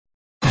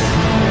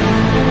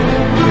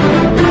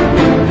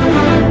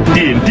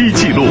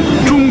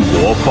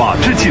法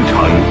治进程。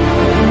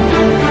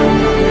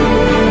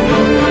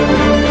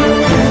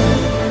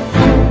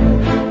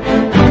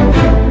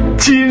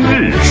今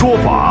日说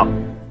法。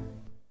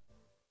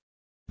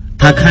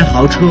他开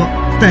豪车，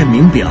戴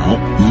名表，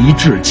一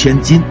掷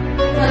千金。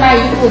买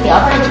衣服吊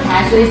牌去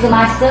看，随时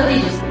拿起手的就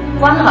是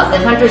管好这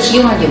反正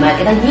喜欢就买，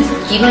给他女士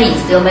基本上一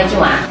次都要买几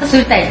万，他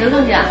随带手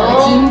上去啊，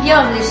金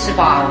表是18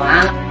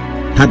万。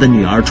他的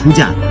女儿出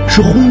嫁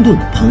是轰动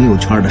朋友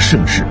圈的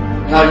盛事。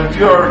他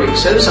女儿的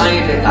手上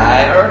也得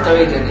戴，耳朵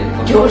也得那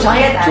个，脚上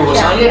也戴，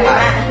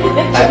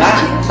戴满。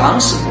当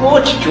时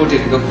我就觉得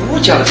这个骨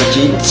架那个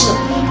金子，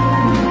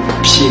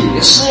撇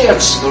死也要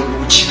值个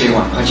600-700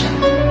万块钱。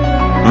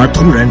而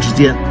突然之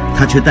间，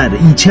他却带着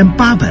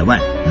1800万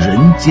人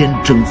间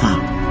蒸发。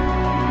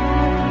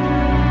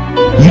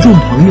一众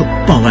朋友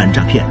报案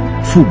诈骗，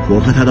富婆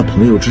和他的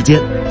朋友之间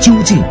究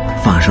竟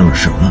发生了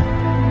什么？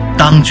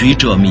当局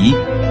者迷，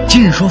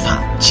今日说法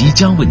即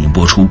将为您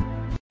播出。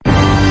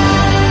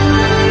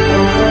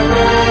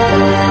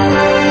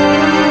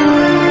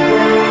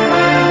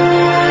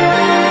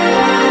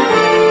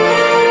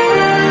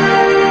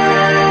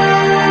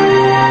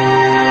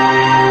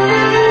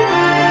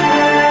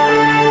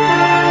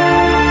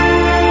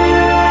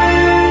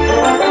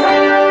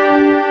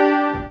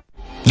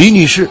李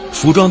女士，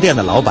服装店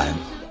的老板。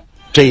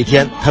这一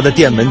天，她的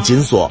店门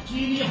紧锁。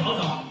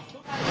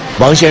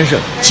王先生，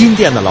金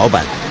店的老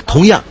板，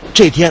同样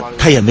这天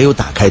他也没有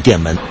打开店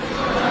门。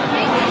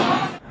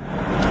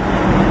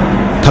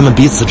他们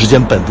彼此之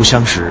间本不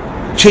相识，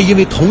却因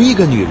为同一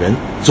个女人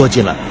坐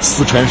进了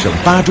四川省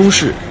巴中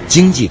市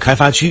经济开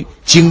发区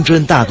经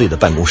侦大队的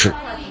办公室。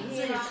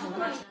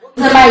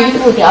买衣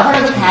服吊牌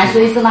去看，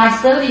随时拿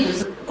起手的就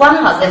是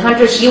管好这反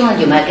正喜欢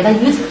就买，给他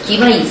女士基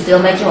本上一次都要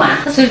买几万，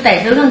他随时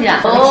带手上去啊，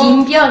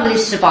金表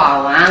是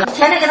18万，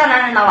天天给他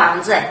男人拿袜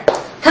子，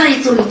他的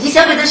最低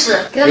消费都是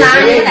给他男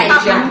人带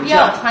金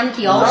表，穿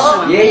貂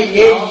饰，也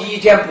一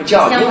点不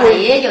假，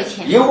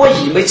因为我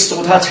每次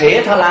坐他车，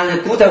他男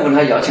人不得问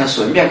他要钱，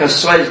顺便给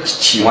甩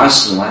7万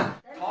10万。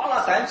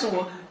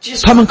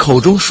他们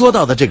口中说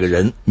到的这个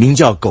人名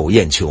叫苟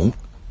艳琼，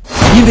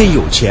因为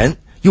有钱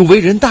又为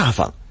人大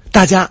方，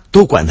大家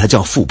都管她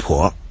叫富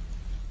婆。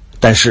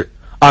但是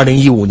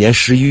2015年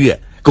11月，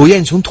苟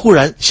艳琼突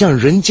然像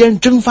人间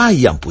蒸发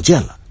一样不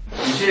见了。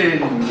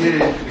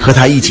和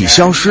她一起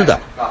消失的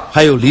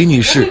还有李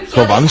女士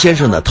和王先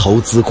生的投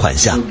资款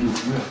项。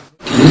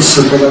第一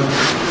次给他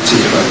借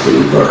了回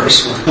个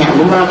20万，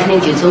我们肯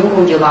定就总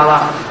共就拿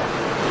了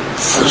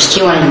40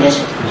几万应该是。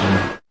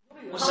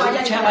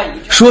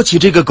说起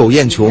这个苟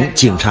艳琼，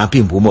警察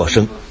并不陌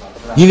生，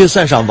因为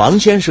算上王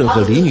先生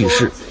和李女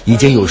士，已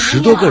经有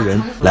10多个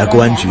人来公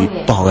安局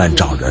报案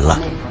找人了。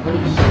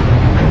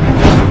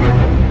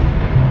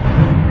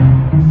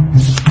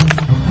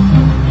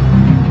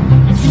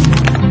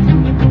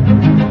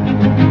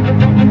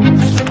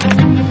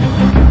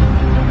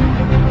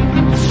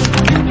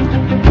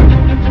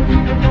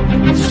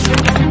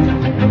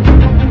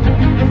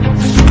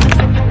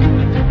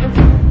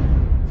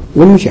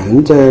我们现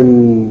在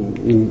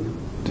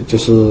就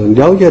是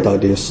了解到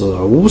的是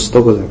50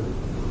多个人，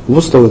有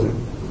50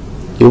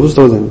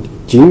多人，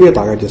金额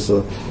大概就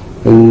是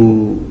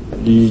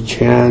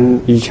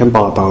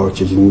1800到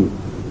接近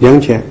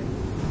2000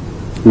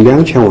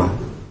万。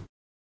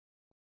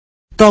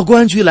到公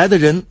安局来的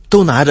人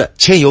都拿着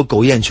签有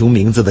苟艳琼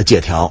名字的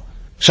借条，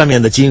上面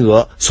的金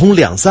额从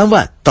2-3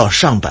万到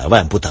上百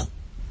万不等。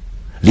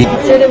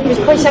绝对不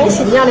会相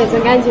信呀那种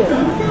感觉，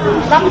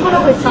哪么可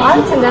能会他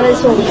承担得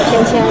起我们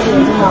骗钱的那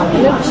种嘛？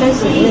根本不相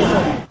信那种。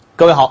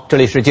各位好，这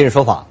里是今日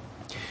说法。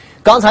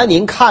刚才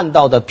您看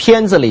到的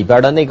片子里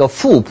边的那个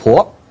富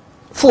婆，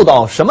富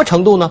到什么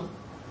程度呢？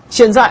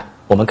现在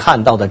我们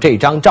看到的这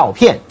张照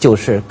片就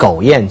是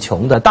苟艳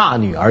琼的大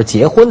女儿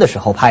结婚的时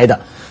候拍的，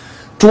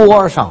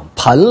桌上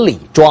盆里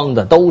装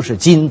的都是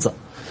金子，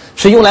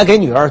是用来给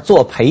女儿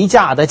做陪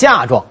嫁的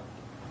嫁妆。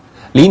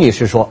李女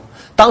士说，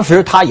当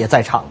时她也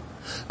在场。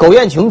苟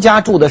艳琼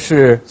家住的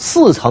是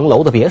4层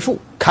楼的别墅，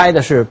开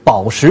的是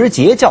保时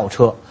捷轿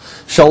车，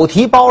手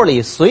提包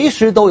里随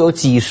时都有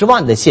几十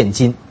万的现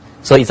金，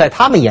所以在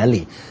他们眼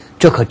里，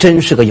这可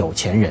真是个有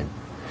钱人。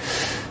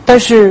但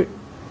是，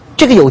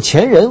这个有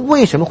钱人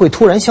为什么会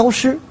突然消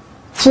失？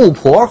富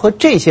婆和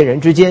这些人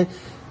之间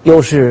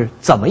又是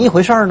怎么一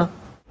回事呢？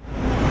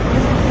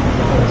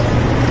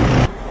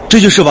这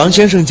就是王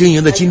先生经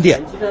营的金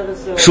店。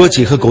说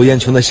起和苟艳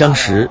琼的相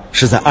识，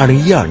是在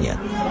2012年。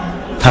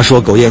他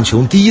说苟艳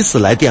琼第一次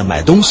来店买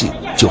东西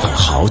就很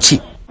豪气。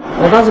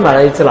我当时买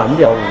了一只蓝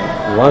表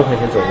5万块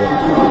钱左右，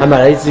还买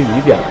了一只玉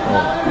表，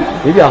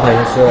玉表好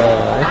像是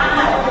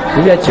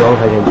玉表9万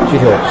块钱，具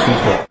体我不清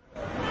楚。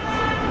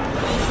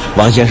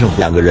王先生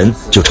2个人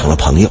就成了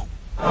朋友。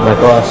买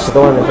个10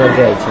多万的钻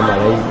戒，以前买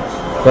了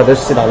都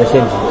10大的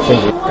现金，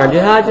感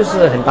觉他就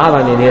是很大大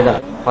咧咧的，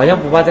好像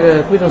不把这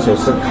个贵重首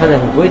饰看得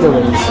很贵重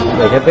的意思，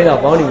每天背到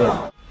包里面。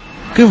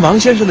跟王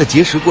先生的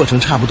结识过程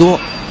差不多，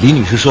李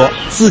女士说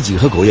自己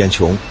和苟艳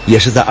琼也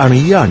是在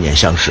2012年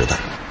相识的。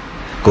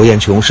苟艳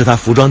琼是她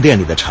服装店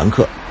里的常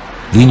客。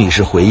李女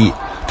士回忆，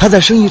他在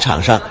生意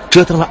场上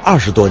折腾了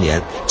20多年，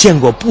见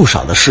过不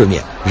少的世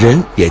面，人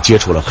也接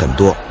触了很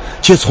多，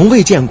却从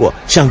未见过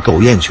像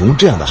苟艳琼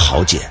这样的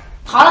豪姐。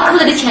他口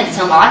袋的钱就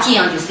像垃圾一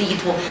样，就是一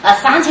坨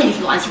散钱，就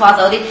是乱七八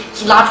糟的，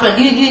拿出来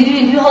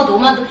捋好多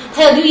嘛，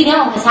他要捋1-2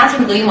万块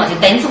3000都有嘛，就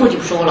单子我就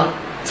不说了，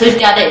所以是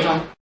加这种。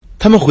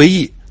他们回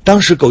忆，当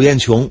时苟艳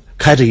琼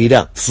开着一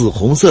辆紫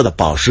红色的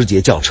保时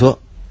捷轿车，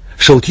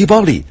手提包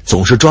里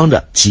总是装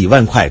着几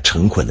万块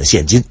成捆的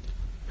现金，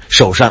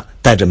手上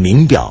戴着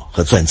名表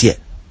和钻戒，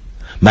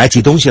买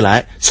起东西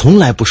来从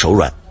来不手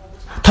软。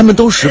他们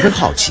都十分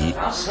好奇，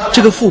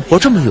这个富婆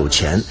这么有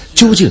钱，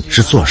究竟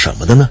是做什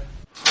么的呢？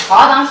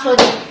他当时说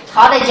的，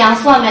他在江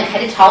苏那边开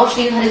的超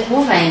市有他的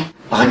股份。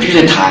那个女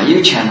人太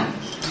有钱了，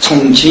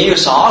重庆有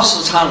砂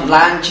石场，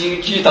南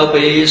京几到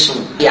100所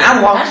电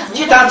话，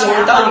你单做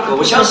到1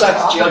个小时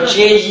就要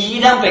接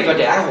100-200个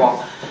电话，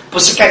不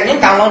是干你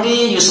干了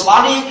的，又是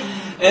哪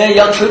里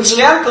要投资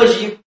2个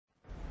亿。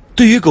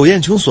对于苟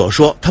艳琼所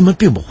说，他们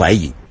并不怀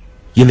疑，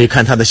因为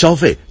看她的消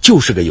费就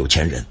是个有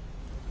钱人。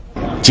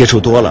接触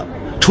多了，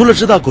除了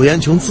知道苟艳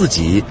琼自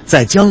己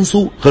在江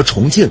苏和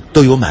重庆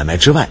都有买卖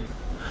之外，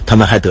他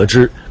们还得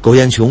知苟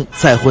艳琼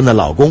再婚的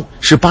老公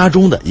是巴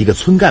中的一个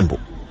村干部，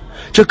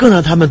这更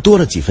让他们多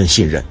了几分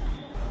信任。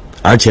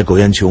而且苟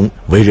艳琼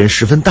为人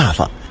十分大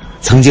方，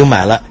曾经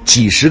买了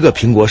几10个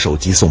苹果手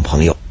机送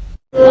朋友。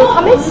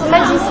他每次买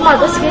几十嘛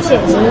都是给现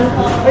金，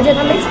而且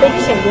他每次都给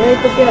现金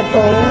都比较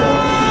多。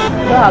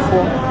多少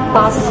部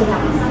？80几台。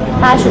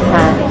80台。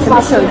什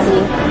么手机？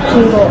苹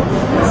果、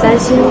3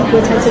星、国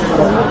产手机都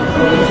有。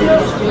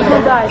一个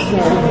多少钱？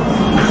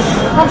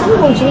他总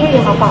共经营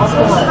一下80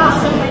多万。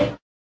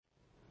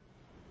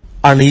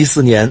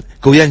2014年，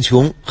苟艳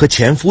琼和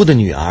前夫的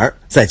女儿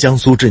在江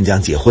苏镇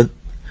江结婚，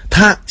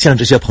她向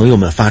这些朋友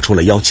们发出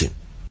了邀请。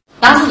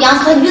当时江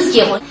苏和女子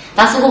结婚，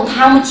当时我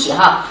们去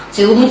哈，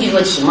所以我们就说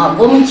去嘛，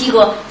我们几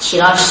个去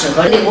了10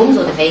个的，我们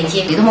坐的飞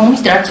机，最多嘛我们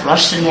就在那儿住了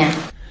10年。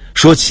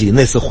说起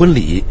那次婚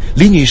礼，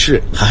李女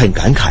士还很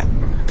感慨，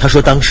她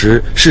说当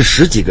时是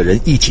10几个人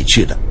一起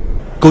去的，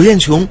苟艳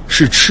琼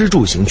是吃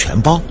住行全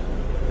包。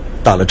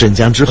到了镇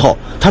江之后，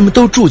他们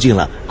都住进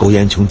了苟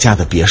艳琼家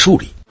的别墅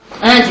里。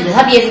就在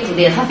他别墅住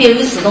的，他别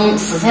墅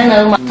4层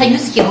楼嘛，他有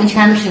次结婚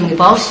全都是用的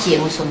保时捷，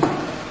我说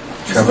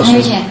全部是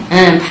有钱。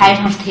排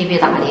场是特别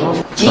大的，我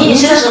说经营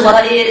手势过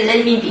他的人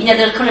民币呢，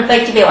都可能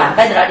100几百万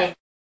摆在那里。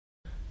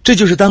这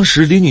就是当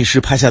时李女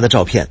士拍下的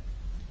照片，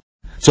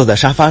坐在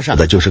沙发上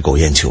的就是苟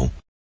艳琼，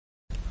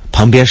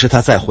旁边是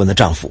她再婚的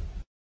丈夫，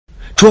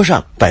桌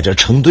上摆着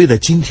成堆的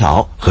金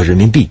条和人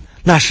民币，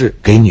那是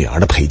给女儿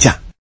的陪嫁。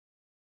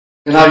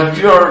他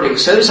女儿那个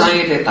手上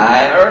也得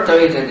戴，耳朵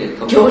也得那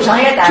个，脚上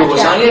也戴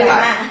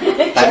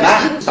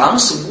满。当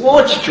时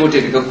我就觉得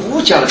那个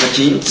估价那个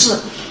金子，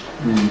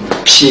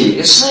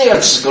撇是也要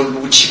值个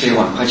600-700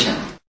万块钱。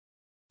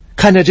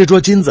看着这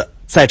桌金子，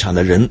在场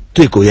的人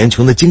对苟艳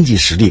琼的经济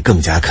实力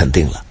更加肯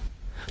定了。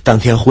当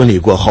天婚礼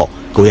过后，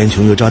苟艳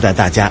琼又招待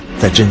大家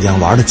在镇江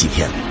玩了几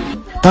天。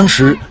当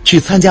时去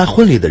参加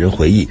婚礼的人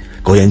回忆，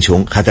苟艳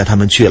琼还带他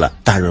们去了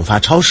大润发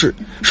超市，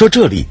说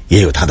这里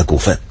也有他的股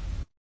份。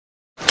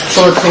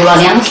说投了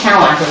2000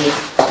万左右，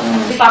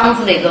房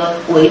子那个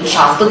位置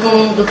啥子都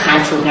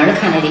看图片都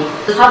看来的，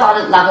他把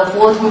那个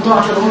合同都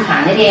拿出给我们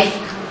看来的，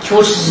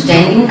确实是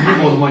真的看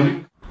的。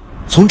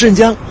从镇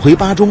江回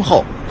巴中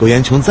后，苟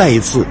艳琼再一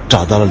次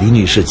找到了李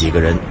女士几个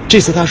人，这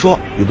次她说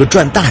有个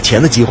赚大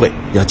钱的机会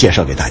要介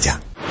绍给大家。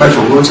在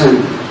中国城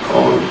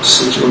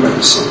10几个门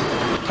市，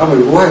他问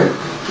我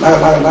哪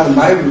个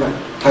买不买，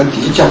他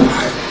低价卖。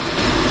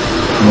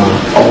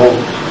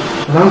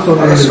他说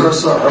那个是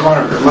2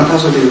万2嘛，他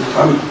说的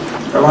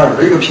他2万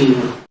2一个平米。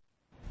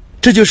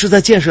这就是在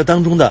建设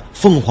当中的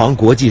凤凰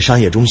国际商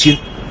业中心，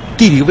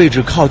地理位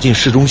置靠近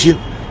市中心，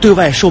对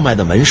外售卖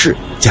的门市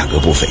价格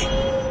不菲。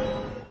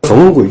凤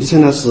凰国际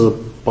城呢是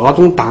巴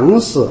中当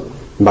时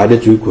卖的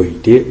最贵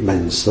的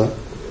门市，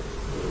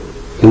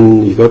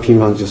一个平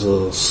方就是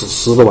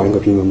10多万一个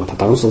平方嘛，他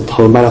当时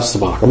投买了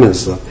18个门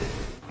市。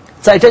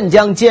在镇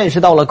江见识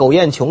到了苟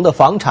艳琼的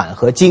房产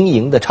和经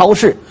营的超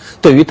市，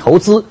对于投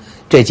资，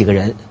这几个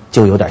人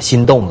就有点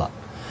心动了。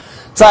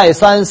再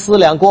三思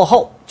量过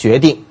后，决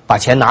定把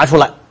钱拿出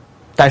来。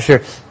但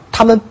是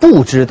他们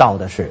不知道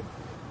的是，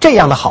这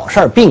样的好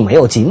事并没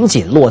有仅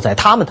仅落在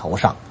他们头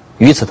上。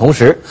与此同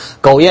时，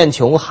苟艳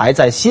琼还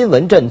在新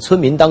闻镇村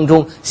民当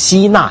中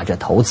吸纳着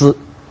投资，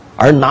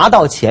而拿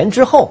到钱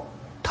之后，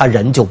他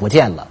人就不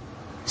见了。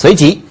随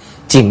即，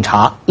警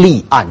察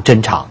立案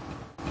侦查。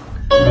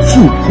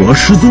富婆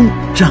失踪，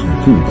账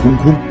户空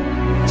空，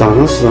账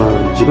上是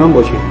基本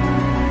没钱，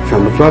全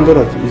部转走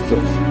了，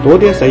多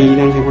点剩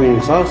1-2000块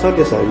钱，少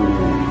点剩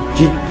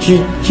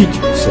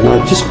剩了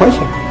几十块钱。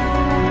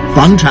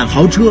房产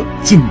豪车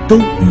竟都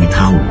与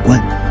他无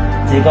关。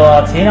这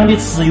个车辆的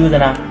持有人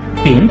呢，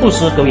并不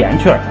是苟艳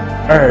琼，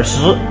而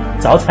是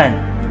赵成，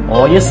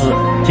也是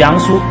江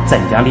苏镇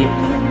江的。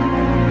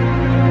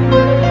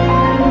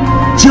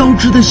交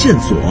织的线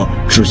索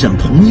指向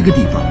同一个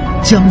地方，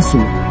江苏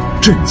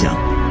镇江。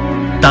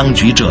当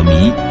局者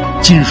迷，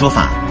今日说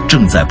法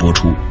正在播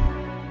出。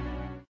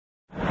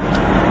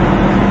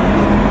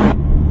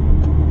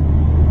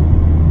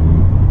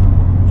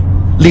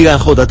立案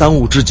后的当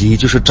务之急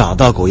就是找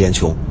到苟艳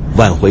琼，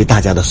挽回大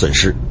家的损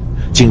失。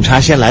警察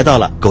先来到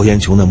了苟艳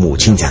琼的母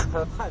亲家。老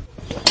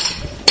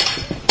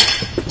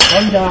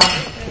人家，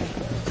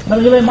那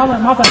个有没有麻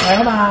烦开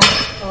了吗？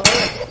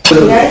说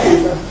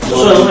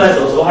我们来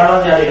坐会儿，老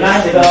人家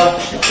这个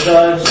叔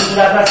叔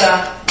来不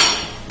来？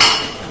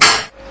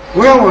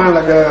我想问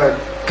那个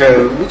购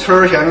车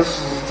儿现在是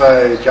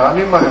在家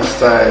里吗？还是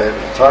在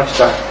哪儿去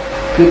找？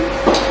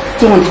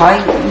就问他有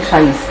啥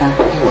意思啊？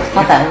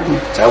他在屋里。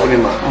在屋里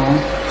嘛？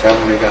在屋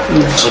里嘎。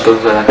是购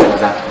车噻，是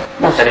噻。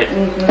那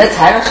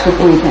菜了是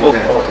购一天。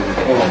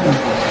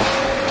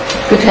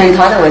给全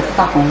他在外头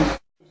打工。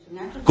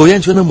苟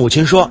艳琼的母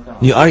亲说，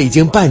女儿已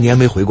经半年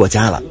没回过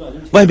家了，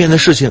外面的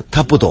事情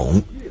她不懂，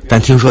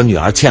但听说女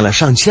儿欠了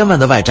上千万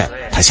的外债，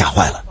她吓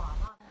坏了。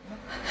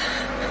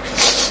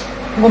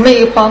我们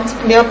又帮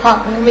不了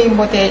他，我们又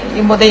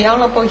没得养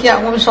老保险，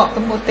我们啥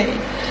都没得，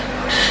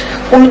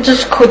我们只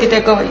是扣的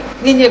那个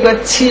你那个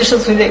70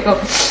岁那个，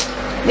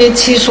那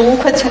75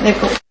块钱那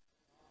个。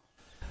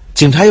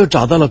警察又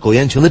找到了苟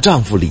艳琼的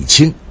丈夫李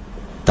清，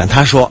但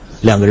他说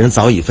两个人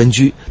早已分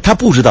居，他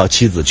不知道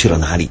妻子去了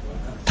哪里。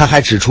他还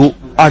指出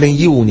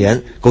2015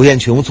年苟艳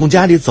琼从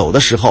家里走的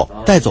时候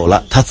带走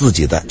了他自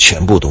己的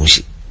全部东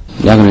西。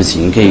两个人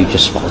性格又就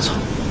是暴躁，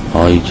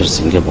又就是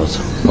性格暴躁，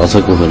暴躁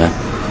过后呢，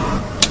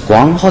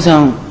光好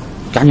像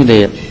感觉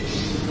得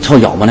吵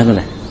架嘛，两个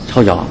人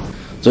吵架，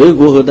最后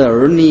过后在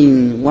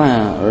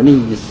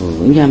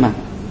2014年嘛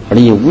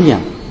，2015年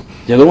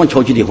就跟我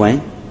敲起离婚，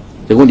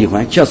就跟我离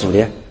婚起诉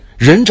的。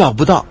人找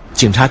不到，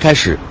警察开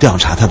始调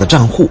查他的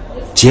账户，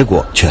结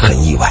果却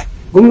很意外。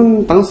我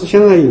们当时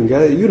想来应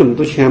该有那么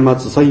多钱嘛，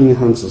至少银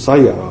行至少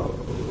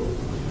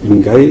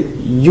应该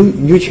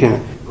有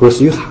钱或者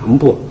是有项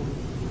目。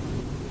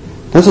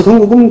但是通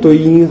过我们对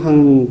银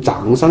行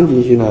账上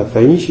进行了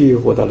分析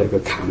或者那个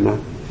看呢，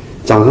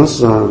账上实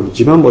际上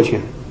基本上没钱，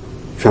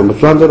全部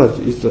转走了，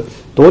一直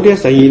多点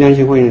剩1-2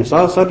千块钱，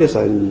少点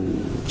剩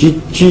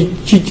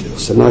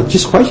剩了几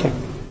十块钱。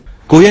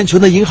苟艳琼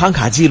的银行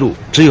卡记录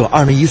只有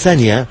2013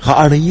年和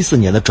2014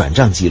年的转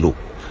账记录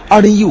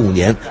，2015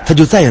年他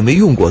就再也没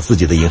用过自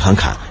己的银行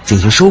卡进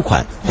行收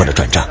款或者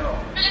转账。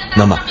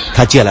那么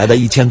他借来的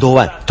1000多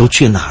万都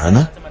去哪儿了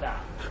呢？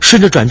顺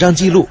着转账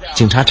记录，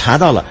警察查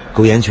到了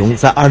苟艳琼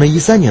在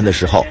2013年的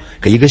时候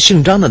给一个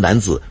姓张的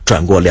男子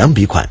转过2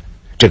笔款，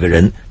这个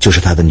人就是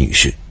他的女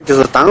婿。就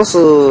是当时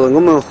我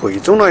们汇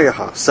总了一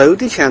下，收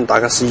的钱大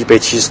概是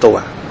170多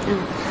万，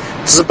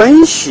资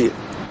本息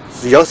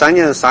是13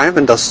年3月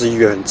份到11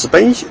月份，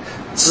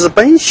资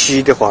本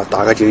息的话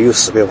大概就有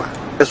400万。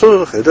所以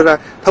说后头呢，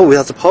他为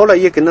啥子跑了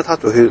也跟着他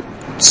最后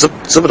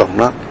支不动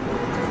了，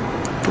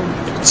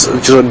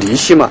就是利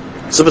息嘛，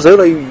支不走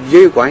了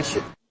也有关系。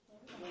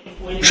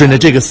顺着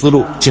这个思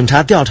路，警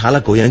察调查了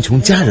苟艳琼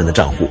家人的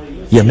账户，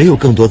也没有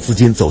更多资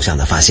金走向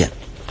的发现。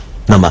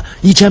那么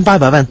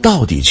1800万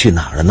到底去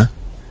哪儿了呢？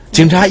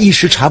警察一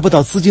时查不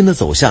到资金的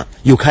走向，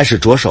又开始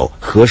着手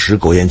核实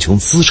苟艳琼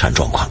资产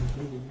状况。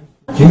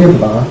今天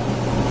不到啊？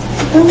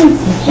当然资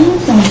金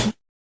上。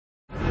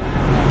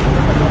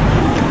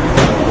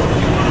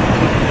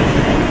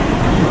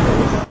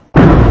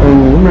我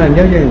们来了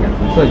解案子，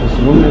就是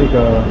我们那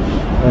个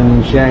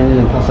嫌疑人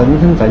他声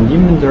称在你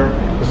们这儿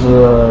就是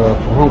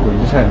凤凰贵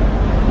城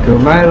购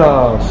买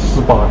了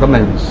18个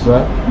门市，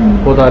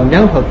或者2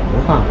套住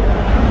房。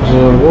就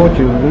是我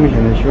们现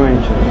在希望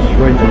这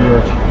个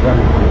查看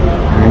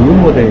有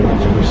没得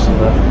这回事。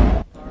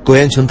苟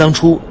艳琼当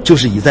初就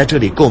是以在这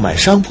里购买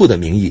商铺的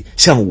名义，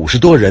向50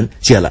多人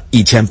借了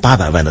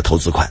1800万的投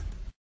资款。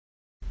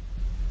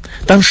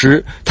当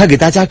时他给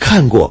大家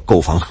看过购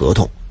房合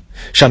同，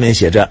上面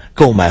写着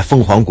购买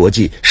凤凰国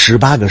际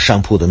18个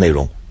商铺的内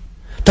容，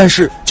但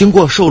是经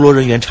过售楼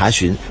人员查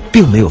询，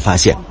并没有发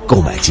现购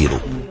买记录。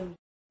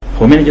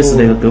后面的就是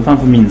那个购房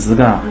户名字，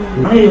嘎。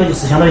商业就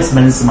是相当于是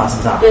门市嘛，是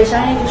不是啊？对，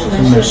商业就是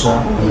门市。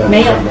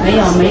没有的。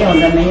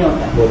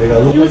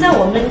因为在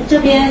我们这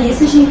边一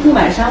次性购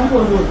买商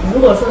铺，如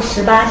果说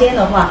18间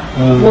的话，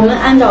我们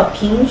按照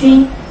平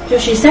均就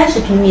是30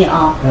平米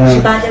啊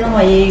，18间的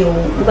话也有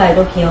500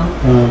多平。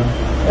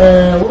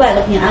500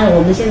多平，按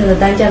我们现在的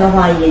单价的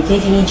话，也接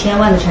近1000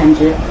万的产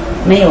值。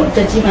没有，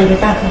这基本就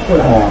是大客户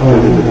了。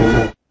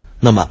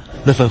那么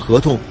那份合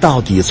同到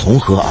底从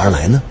何而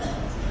来呢？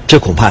这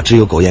恐怕只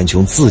有苟艳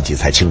琼自己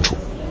才清楚。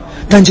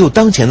但就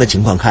当前的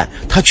情况看，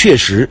他确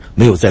实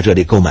没有在这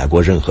里购买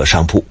过任何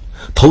商铺，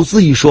投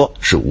资一说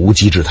是无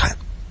稽之谈。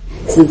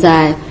是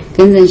在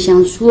跟人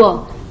相处，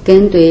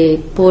跟对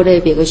博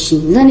得别个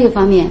信任的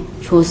方面，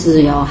确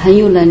实要很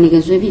有能力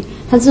跟水平。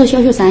他只有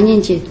小学3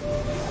年级，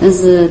但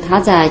是他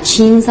在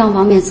情商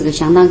方面是个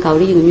相当高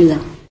的一个女人。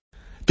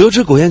得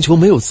知苟艳琼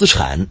没有资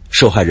产，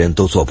受害人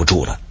都坐不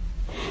住了。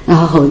然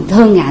后后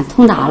头案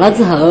捅大了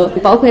之后，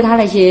包括他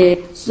那些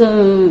所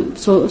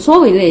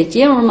谓的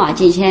姐儿嘛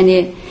借钱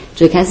的，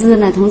最开始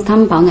来通知他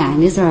们报案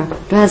的时候，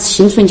都还是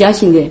心存侥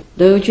幸的，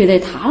都觉得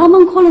他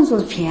们可能说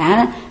是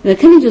骗，肯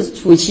定就是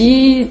初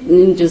期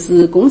就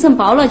是工程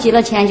包了借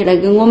了钱就来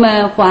跟我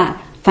们还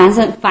翻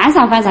上的，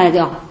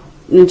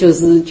就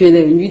是觉得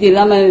女的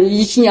那么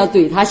一心要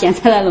对他，现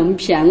在来那么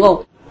骗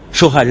我。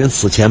受害人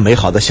此前美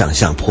好的想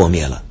象破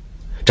灭了。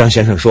张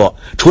先生说，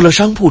除了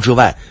商铺之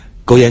外，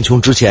苟延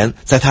琼之前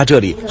在他这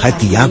里还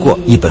抵押过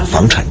一本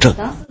房产证。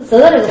收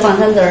到那个房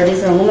产证的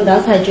时候，我们当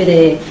时还觉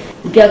得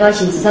比较高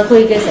兴，至少可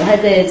以给受害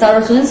者找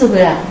点损失回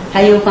来，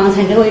还有房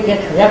产给我一个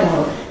扣点不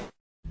好。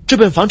这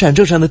本房产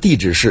证上的地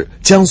址是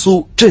江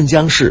苏镇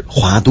江市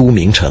华都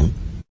名城。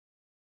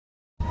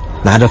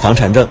拿着房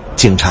产证，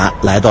警察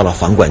来到了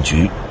房管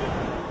局。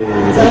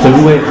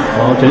真伪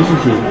真实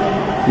性，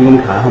你给我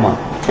们看好吗？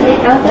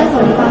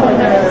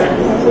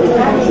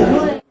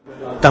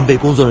但被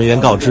工作人员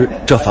告知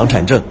这房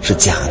产证是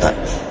假的。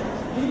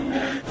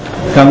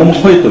看，我们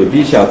可以对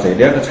比一下这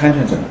两个产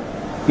权证，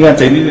你看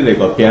这里的那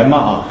个编码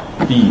啊，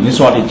比印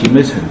刷的精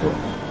美程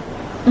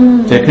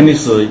度，这肯定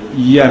是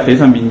一眼非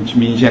常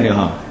明显的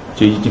哈，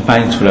就已经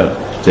反映出来了，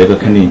这个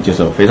肯定就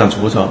是非常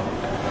粗糙，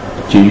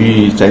就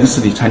与真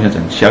实的产权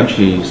证相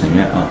去甚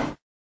远啊。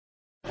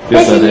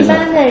但是一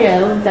般的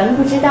人咱们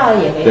不知道，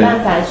也没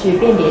办法去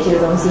辨别这个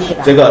东西，是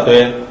吧？这个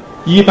对。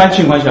一般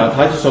情况下，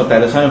他就说带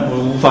着产权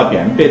无法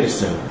辨别的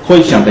时候，可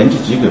以向登记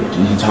机构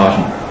进行查询。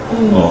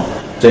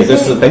这个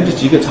是登记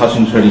机构查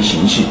询出来的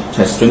信息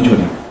才是准确的。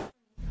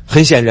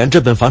很显然，这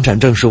本房产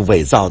证是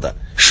伪造的，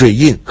水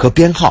印和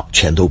编号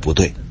全都不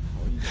对。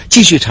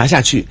继续查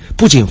下去，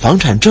不仅房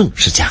产证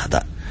是假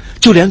的，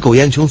就连苟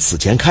延琼此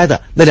前开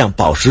的那辆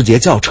保时捷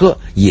轿车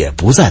也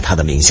不在他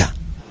的名下。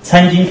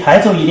曾经开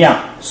走一辆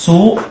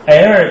苏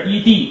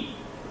LED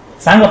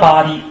 3个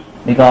8的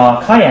那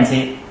个卡宴车。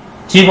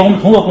结果我们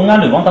通过公安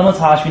内网当中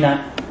查询呢，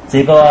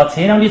这个车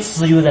辆的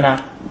持有人呢，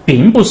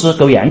并不是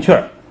苟延琼，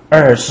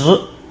而是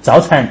赵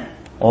晨，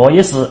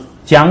也是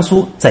江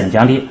苏镇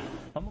江的。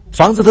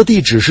房子的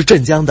地址是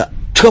镇江的，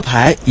车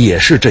牌也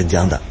是镇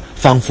江的，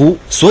仿佛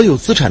所有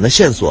资产的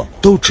线索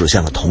都指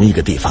向了同一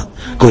个地方。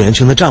苟延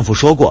琼的丈夫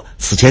说过，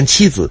此前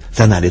妻子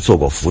在那里做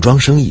过服装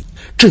生意，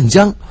镇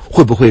江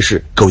会不会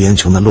是苟延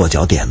琼的落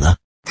脚点呢？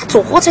他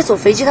坐火车坐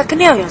飞机，他肯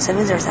定要用身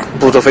份证噻。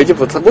不坐飞机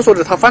不，我说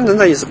的他反正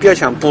他意思比较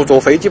强，不坐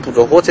飞机，不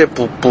坐火车，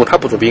他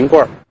不坐宾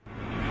馆。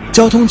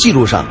交通记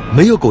录上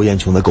没有苟延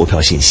琼的购票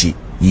信息，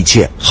一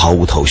切毫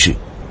无头绪。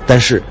但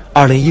是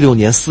2016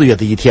年4月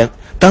的一天，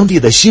当地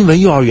的新闻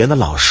幼儿园的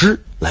老师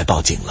来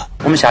报警了。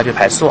我们辖区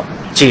派出所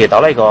接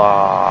到了一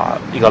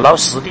个老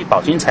师的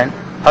报警称，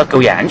他苟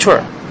延琼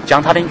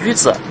将他的女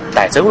子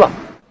带走了。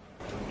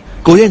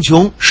苟延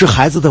琼是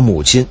孩子的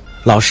母亲，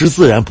老师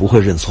自然不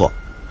会认错。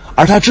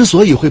而他之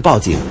所以会报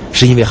警，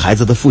是因为孩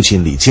子的父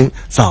亲李青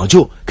早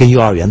就跟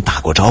幼儿园打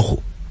过招呼。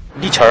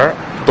李青儿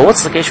多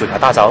次给学校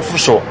打招呼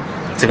说，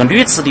这个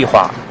女子的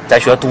话在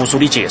学校读书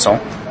的接送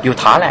由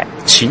他来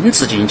亲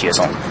自进行接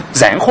送，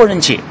任何人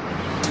接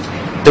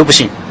都不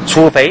行，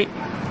除非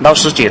老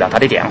师接到他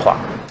的电话。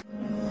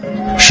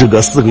时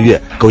隔4个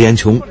月，苟延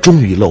琼终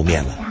于露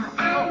面了。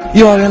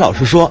幼儿园老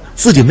师说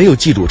自己没有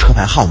记住车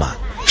牌号码，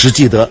只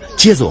记得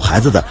接走孩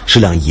子的是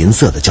辆银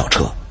色的轿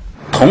车。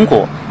通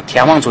过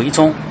天网追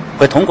踪，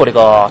会通过那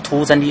个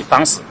图证的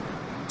方式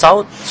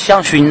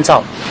想寻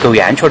找苟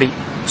延琼的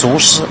蛛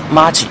丝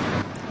马迹，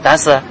但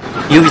是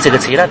由于这个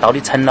车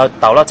呢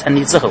到了城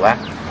里之后啊，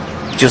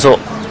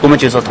我们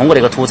就说通过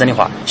那个图证的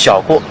话，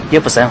效果也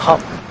不是很好，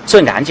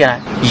所以案件呢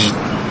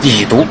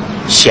一度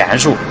陷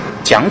入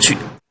僵局。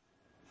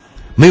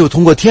没有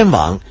通过天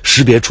网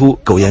识别出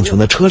苟延琼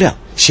的车辆，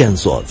线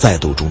索再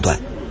度中断。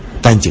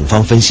但警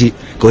方分析，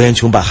苟延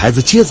琼把孩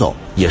子接走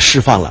也释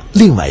放了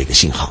另外一个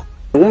信号。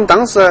我们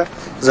当时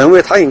认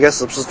为他应该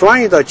是不是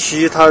转移到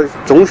其他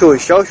中学、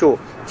小学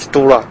去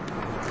读了，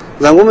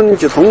然后我们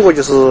就通过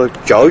就是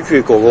教育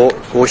局各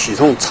个系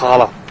统查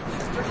了，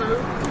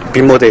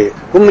并没得。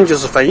我们就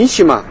是分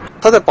析嘛，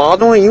他在巴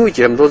东因为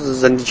借那么多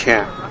人的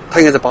钱，他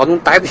应该在巴东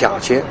待不下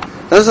去，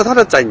但是他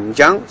在镇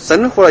江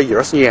生活了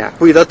20年，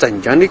回到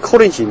镇江的可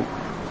能性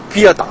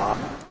比较大。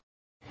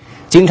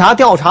警察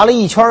调查了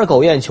一圈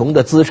苟延琼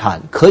的资产，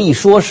可以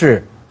说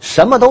是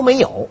什么都没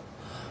有，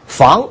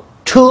房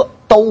车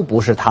都不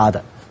是他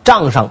的，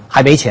账上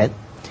还没钱。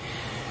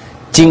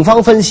警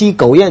方分析，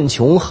苟延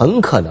琼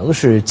很可能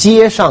是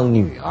接上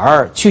女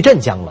儿去镇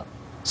江了。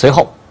随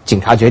后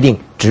警察决定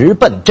直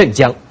奔镇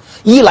江，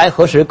一来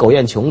核实苟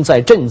延琼在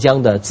镇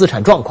江的资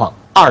产状况，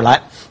二来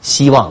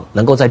希望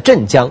能够在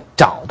镇江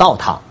找到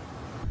他。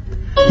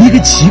一个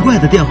奇怪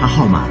的电话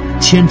号码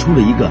牵出了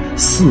一个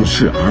似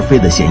是而非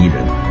的嫌疑人。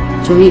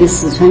作为一个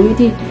四川女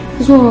的，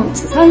他说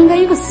至少应该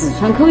有个四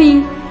川口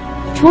音，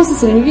确实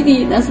是个女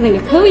的，但是那个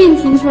口音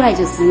听出来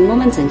就是我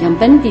们镇江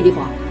本地的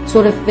话，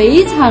说得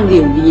非常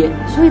流利，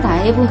所以大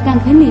家也不敢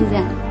肯定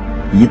噻。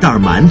一袋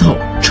馒头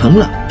成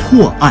了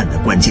破案的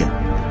关键。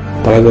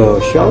到那个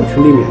小区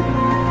里面，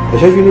在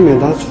小区里面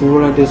他出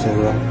来的时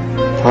候呢，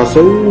他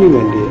手里面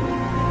的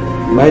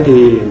买的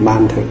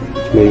馒头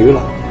就没有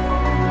了。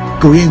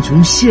苟延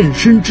琼现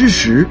身之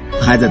时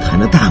还在谈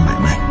着大买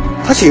卖，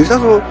他就他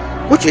说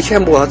我借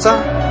钱没啥子啊，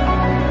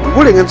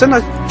我那个整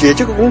了借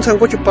几个工程，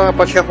我就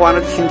把钱还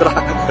了就行的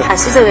了。还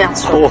是这个样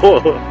子。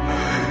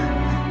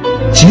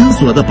紧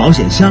锁的保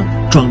险箱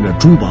装着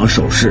珠宝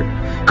首饰，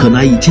可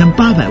那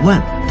1800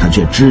万他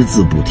却只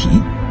字不提。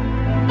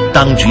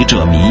当局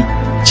者迷，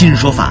今日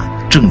说法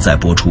正在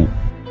播出。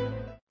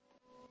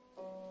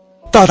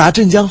到达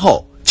镇江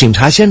后，警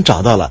察先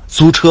找到了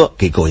租车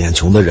给苟延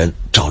琼的人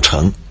赵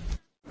成。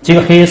这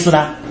个黑市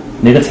呢，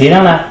那个车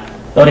辆呢，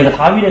到那个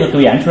他与那个苟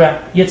延琼呢，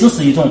也只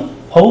是一种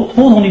普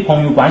通的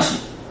朋友关系。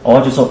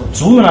就说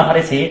租用了他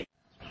的车。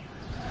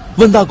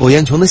问到苟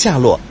延琼的下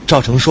落，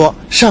赵成说，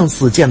上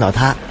次见到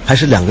他还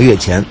是2个月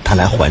前他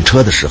来还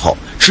车的时候，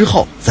之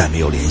后再没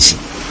有联系。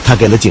他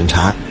给了警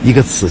察一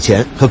个此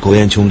前和苟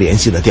延琼联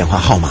系的电话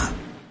号码。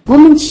我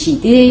们去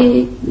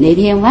的那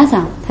天晚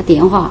上，他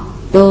电话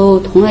都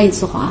通了一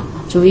次话。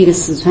作为一个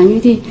四川女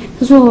的，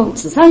他说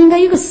至少应该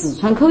有个四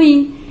川口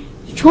音，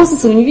确实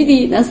是个女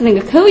的，但是那个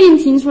口音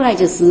听出来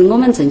就是我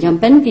们镇江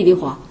本地的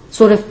话，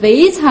说得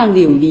非常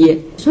流利，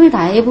所以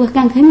大家也不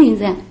敢肯定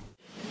噻。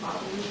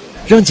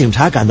让警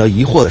察感到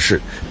疑惑的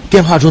是，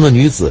电话中的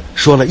女子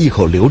说了一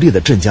口流利的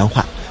镇江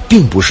话，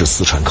并不是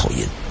四川口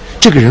音。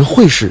这个人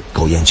会是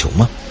苟延琼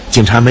吗？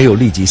警察没有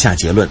立即下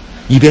结论，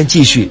一边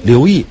继续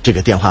留意这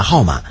个电话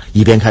号码，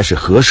一边开始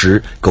核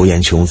实苟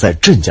延琼在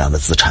镇江的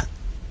资产。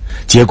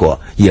结果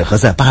也和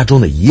在巴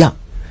中的一样，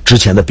之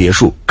前的别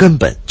墅根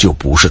本就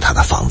不是他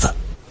的房子。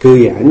苟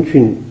延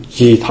琼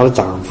及她的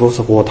丈夫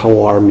是和她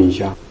娃儿名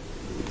下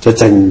在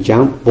镇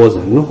江没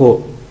任何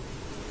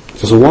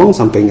就是网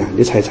上备案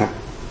的财产，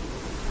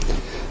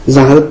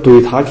然后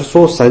对他就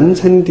所声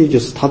称的就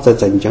是他在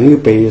镇江有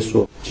别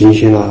墅进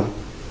行了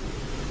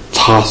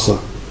查实，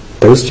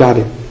都是假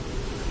的，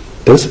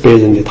都是别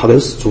人的，他都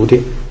是租的。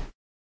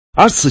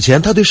而此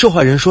前他对受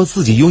害人说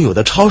自己拥有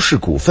的超市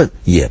股份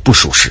也不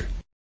属实。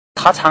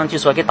他长期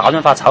说给大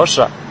润发超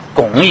市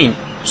供应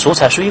蔬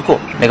菜水果，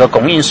那个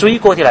供应水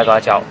果的那个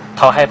叫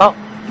淘海宝。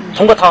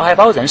通过淘海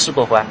宝认识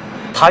过后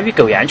他与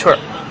苟延琼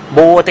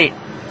没得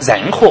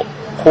任何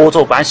合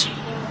作关系，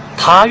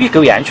他与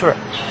苟延琼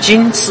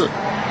仅此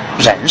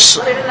认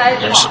识，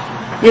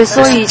也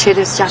所以一切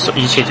都是假的，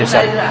一切就是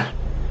假的。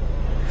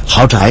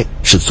豪宅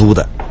是租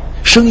的，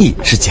生意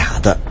是假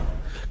的。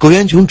苟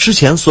延琼之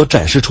前所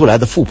展示出来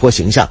的富婆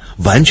形象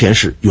完全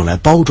是用来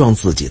包装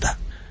自己的。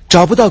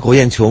找不到苟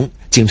延琼，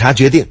警察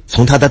决定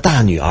从他的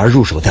大女儿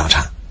入手调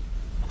查。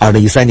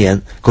2013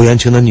年，苟延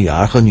琼的女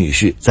儿和女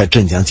婿在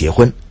镇江结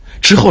婚，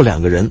之后2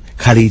个人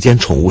开了一间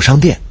宠物商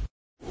店。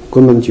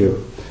我们就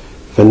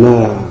分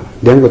了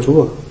2个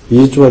组，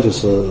一组就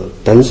是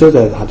蹲守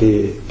在他的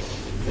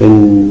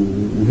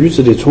女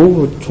子的宠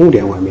物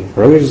店外面，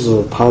二个就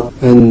是他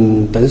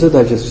蹲守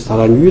在就是他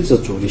的女子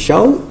住的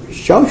小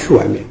区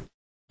外面。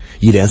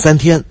一连3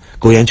天，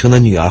苟延琼的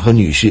女儿和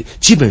女婿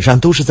基本上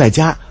都是在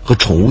家和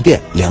宠物店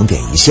2点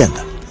一线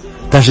的。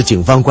但是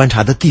警方观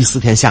察的第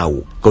4天下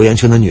午，苟延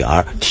琼的女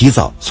儿提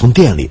早从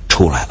店里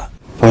出来了，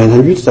发现他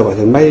女子在外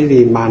头买的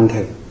馒头，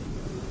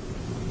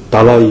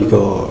到了一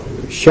个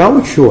小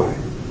区外，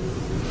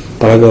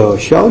到那个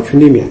小区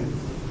里面，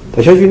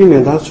到小区里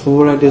面他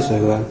出来的时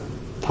候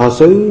他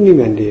手里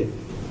面的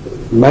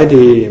买的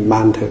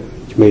馒头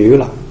就没有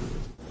了。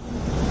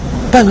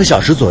半个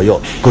小时左右，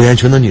苟延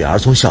琼的女儿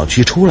从小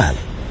区出来了。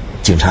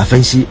警察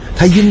分析，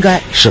她应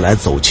该是来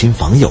走亲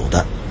访友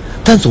的，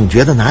但总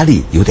觉得哪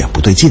里有点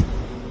不对劲。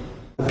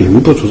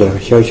并不住在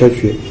小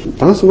区，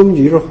当时我们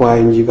就有点怀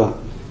疑你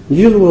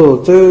你如果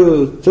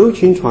走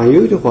亲串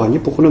友的话，你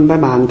不可能买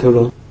馒头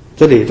了。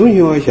在那种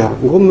情况下，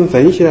我们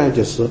分析呢，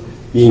就是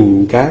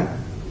应该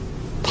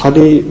他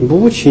的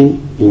母亲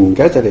应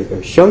该在那个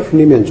小区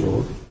里面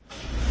住。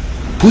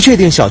不确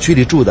定小区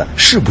里住的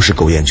是不是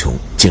苟延琼，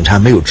警察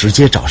没有直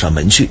接找上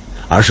门去，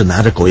而是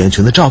拿着苟延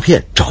琼的照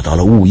片找到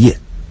了物业。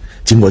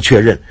经过确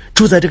认，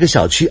住在这个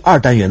小区2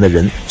单元的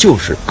人就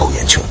是苟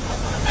延琼。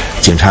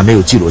警察没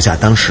有记录下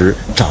当时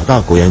找到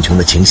苟延琼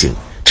的情形，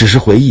只是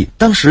回忆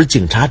当时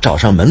警察找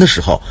上门的时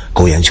候，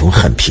苟延琼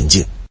很平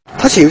静。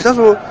他心里他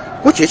说：“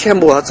我借钱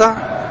没啥子啊，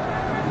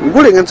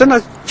我那个整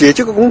了借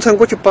几个工程，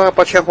我就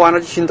把钱还了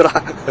就行的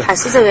了。”还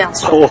是这个样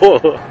子。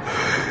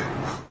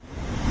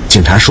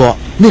警察说，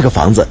那个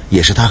房子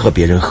也是他和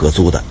别人合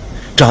租的。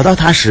找到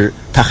他时，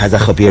他还在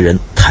和别人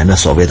谈着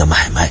所谓的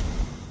买卖，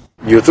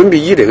又准备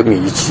以那个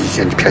名义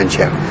前去骗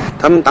钱。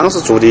他们当时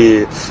做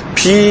的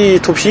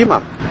P2P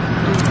嘛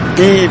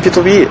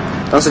，P2P，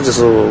 当时就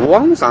是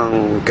网上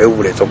购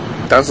物那种。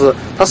但是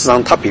他实际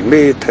上他并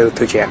没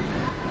投钱，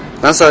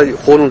但是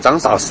活动章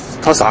啥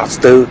他啥子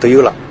都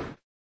有了。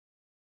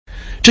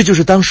这就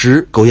是当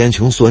时苟延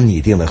琼所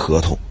拟定的合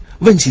同。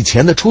问起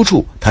钱的出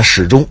处，他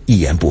始终一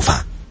言不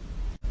发。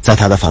在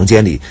他的房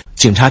间里，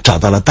警察找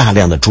到了大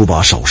量的珠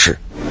宝首饰。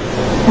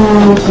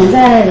现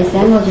在那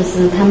3个就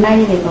是他买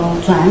的那个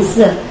钻石，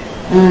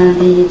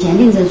的鉴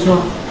定证书，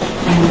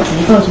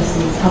这个就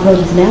是差不多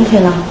就是2克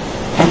拉，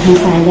换成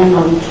才2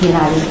毫1克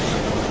拉的，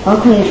包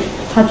括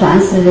他钻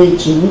石的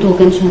净度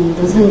跟纯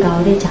度都是很高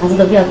的，价值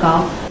都比较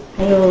高。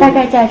还有大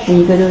概价值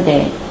1个都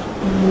得。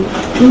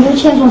目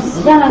前从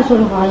市价来说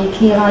的话，1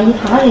克拉以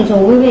他那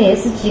种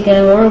VVS 级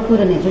跟欧尔古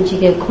的那种级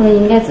别，可能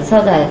应该至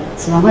少在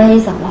10万块钱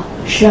以上了。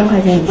10万块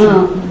钱以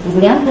上。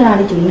这个2克拉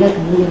的就应该更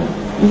有了。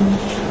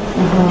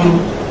然后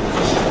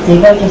这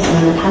个就是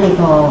他那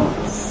个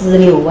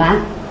16万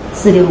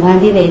16万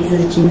的那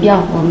只金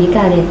表，我没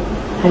改的，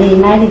他的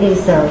买的那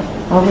事儿，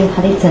包括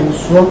他的证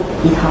书，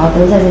一套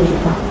都在这个地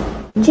方。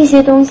这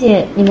些东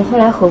西你们后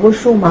来核过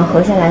数吗？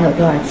核下来有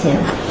多少钱？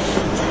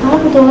差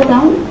不多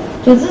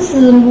就只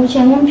是目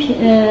前我们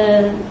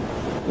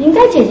应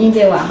该接近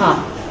100万哈，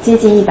接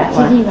近100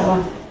万。接近100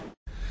万。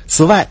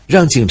此外，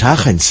让警察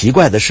很奇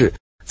怪的是，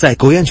在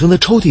苟艳琼的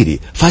抽屉里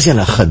发现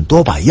了很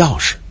多把钥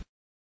匙，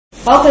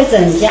包括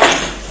郑家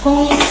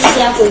同一时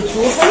间会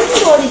出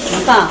很多的信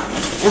访，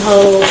然后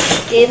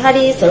给他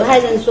的受害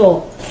人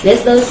说，那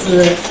都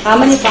是他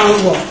们的房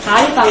屋，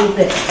他的房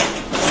子。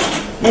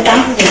那当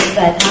时就是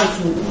在他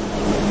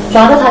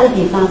抓到他的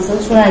地方搜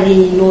出来的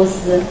钥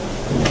匙，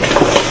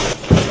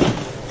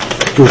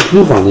就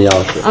租房的钥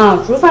匙啊，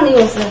租房的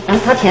钥匙。但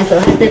是他骗受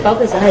害者，包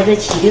括受害者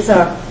去的时候，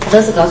他都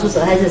是告诉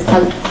受害者是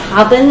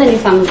他本人的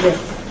房子，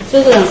所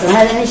以说让受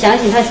害人很相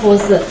信他确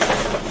实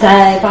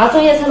在巴中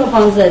也产了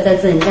房子，在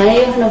镇江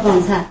也有很多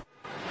房产。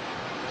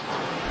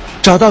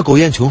找到苟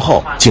艳琼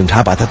后，警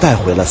察把他带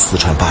回了四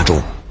川巴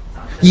中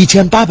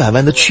，1800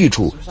万的去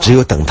处只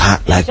有等他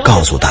来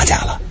告诉大家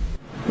了。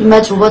你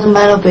买珠宝都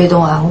买了被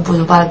动啊，我不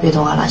如把被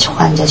动啊拿去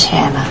还人家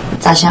钱了，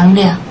咋想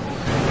的呀？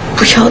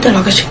不晓得那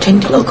个是真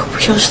的脑壳，不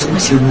晓得是怎么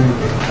想的。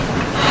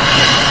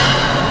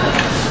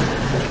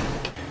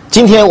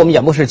今天我们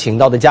演播室请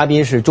到的嘉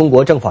宾是中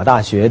国政法大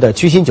学的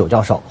曲新九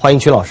教授，欢迎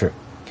曲老师。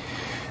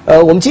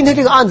我们今天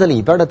这个案子里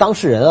边的当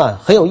事人啊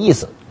很有意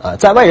思啊，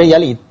在外人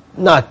眼里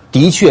那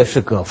的确是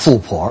个富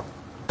婆，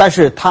但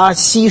是他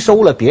吸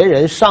收了别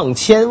人上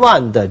千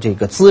万的这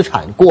个资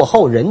产过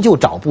后，人就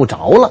找不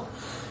着了。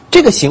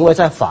这个行为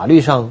在法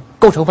律上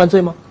构成犯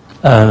罪吗？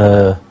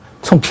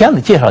从片子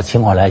介绍情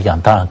况来讲，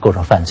当然构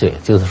成犯罪。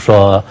就是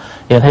说，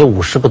因为他有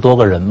50多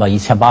个人嘛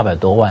，1800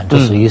多万，这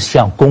属于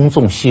向公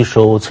众吸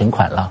收存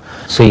款了。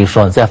所以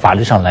说，在法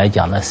律上来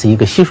讲呢，是一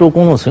个吸收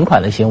公众存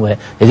款的行为，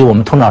也就我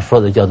们通常说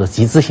的叫做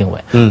集资行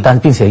为。但是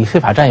并且以非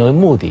法占有为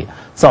目的，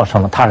造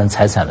成了他人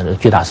财产的这个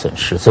巨大损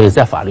失，所以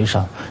在法律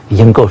上已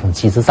经构成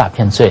集资诈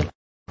骗罪了。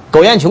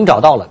苟艳琼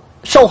找到了，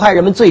受害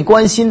人们最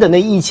关心的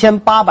那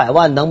1800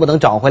万能不能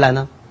找回来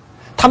呢？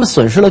他们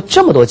损失了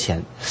这么多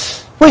钱，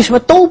为什么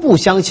都不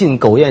相信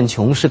苟艳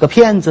琼是个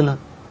骗子呢？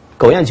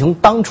苟艳琼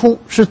当初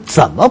是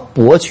怎么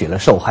博取了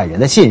受害人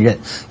的信任，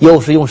又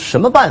是用什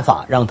么办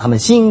法让他们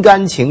心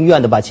甘情愿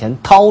地把钱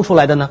掏出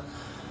来的呢？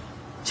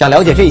想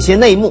了解这些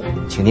内幕，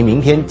请您明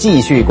天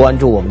继续关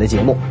注我们的节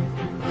目。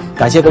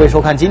感谢各位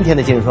收看今天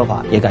的今日说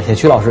法，也感谢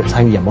曲老师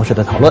参与演播室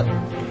的讨论。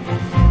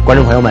观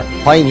众朋友们，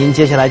欢迎您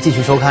接下来继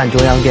续收看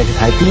中央电视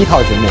台第一套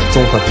节目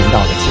综合频道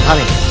的其他内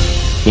容。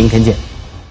明天见。